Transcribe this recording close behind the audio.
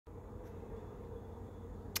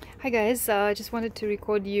Hi guys, I just wanted to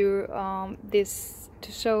record you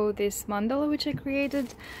to show this mandala which I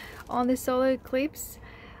created on the solar eclipse.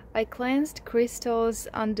 I cleansed crystals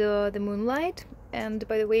under the moonlight, and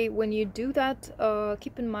by the way, when you do that,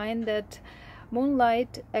 keep in mind that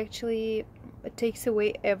moonlight actually takes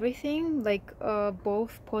away everything, like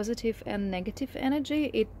both positive and negative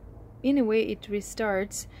energy. In a way, it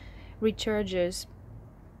restarts, recharges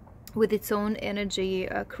with its own energy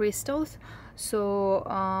crystals. So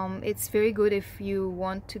it's very good if you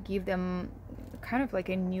want to give them kind of like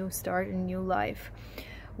a new start, a new life,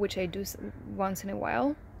 which I do once in a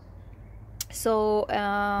while. So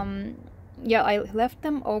yeah, I left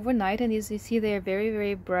them overnight, and as you see, they're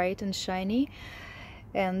very bright and shiny.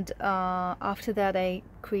 And after that, I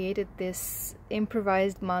created this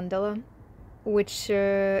improvised mandala, which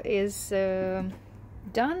is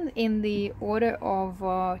done in the order of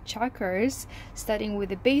chakras, starting with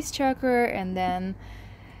the base chakra, and then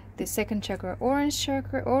the second chakra, orange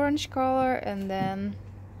color, and then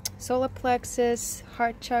solar plexus,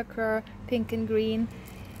 heart chakra, pink and green,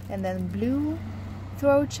 and then blue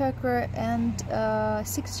throat chakra, and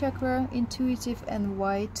sixth chakra, intuitive, and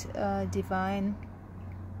white, divine,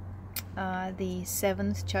 the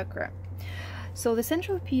seventh chakra. So the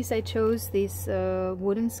central piece, I chose this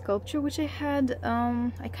wooden sculpture which I had.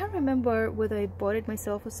 I can't remember whether I bought it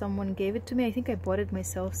myself or someone gave it to me. I think I bought it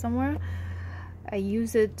myself somewhere. I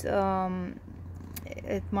use it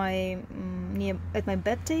at my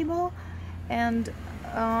bed table, and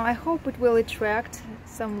I hope it will attract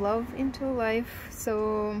some love into life,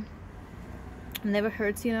 so never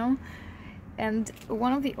hurts, you know. And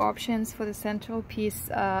one of the options for the central piece,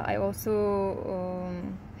 I also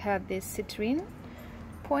have this citrine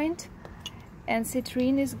point, and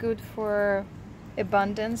citrine is good for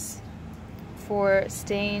abundance, for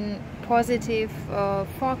staying positive,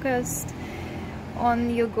 focused on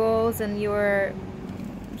your goals and your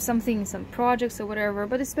some projects or whatever,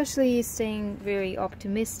 but especially staying very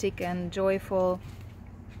optimistic and joyful.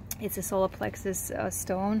 It's a solar plexus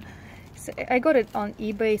stone. So I got it on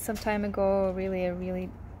eBay some time ago. A really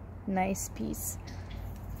nice piece,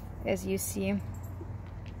 as you see.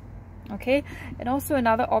 Okay, and also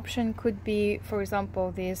another option could be, for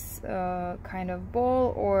example, this kind of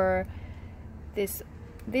ball, or this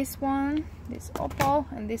one, this opal,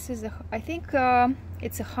 and this is I think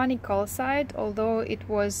it's a honey calcite, although it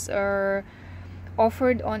was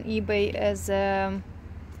offered on eBay as a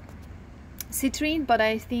citrine, but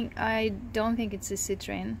I don't think it's a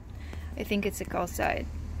citrine. I think it's a calcite.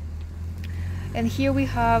 And here we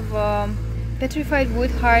have petrified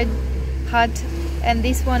wood hut, and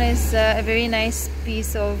this one is a very nice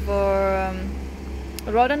piece of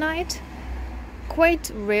rhodonite,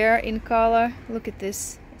 quite rare in color. Look at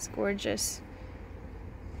this, it's gorgeous.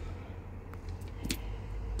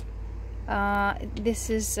 This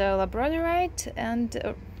is labradorite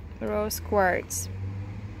and rose quartz.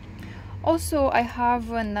 Also, I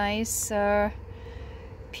have a nice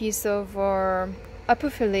piece of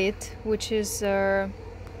apophyllite, which is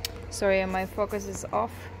sorry, my focus is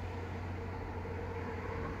off.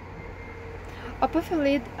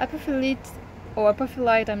 Apophyllite or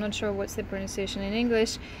apophyllite, I'm not sure what's the pronunciation in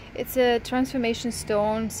English. It's a transformation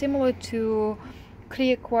stone similar to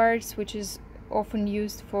clear quartz, which is often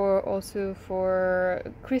used also for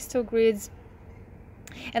crystal grids.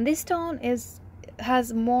 And this stone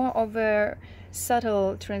has more of a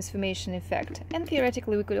subtle transformation effect, and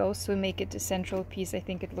theoretically we could also make it a central piece. I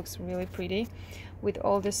think it looks really pretty with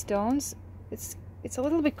all the stones. It's a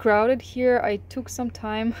little bit crowded here. I took some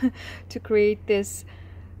time to create this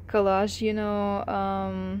collage, you know.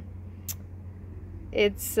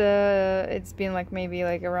 It's been like maybe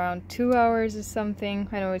like around 2 hours or something.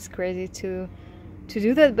 I know it's crazy to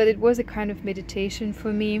do that, but it was a kind of meditation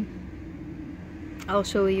for me. I'll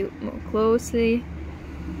show you more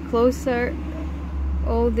closer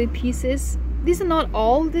all the pieces. These are not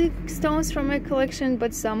all the stones from my collection,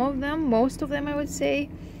 but some of them, most of them, I would say.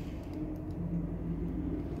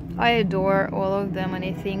 I adore all of them, and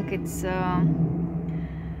I think it's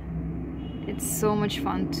so much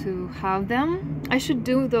fun to have them. I should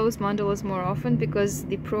do those mandalas more often, because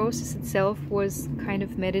the process itself was kind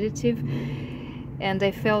of meditative, and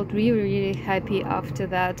I felt really happy after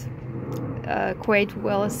that. Quite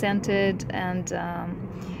well scented and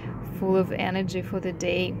full of energy for the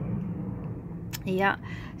day. Yeah,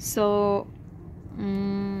 so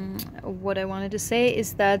what I wanted to say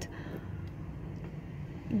is that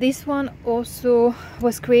this one also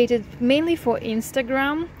was created mainly for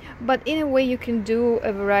Instagram, but in a way you can do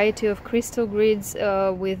a variety of crystal grids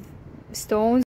with stones.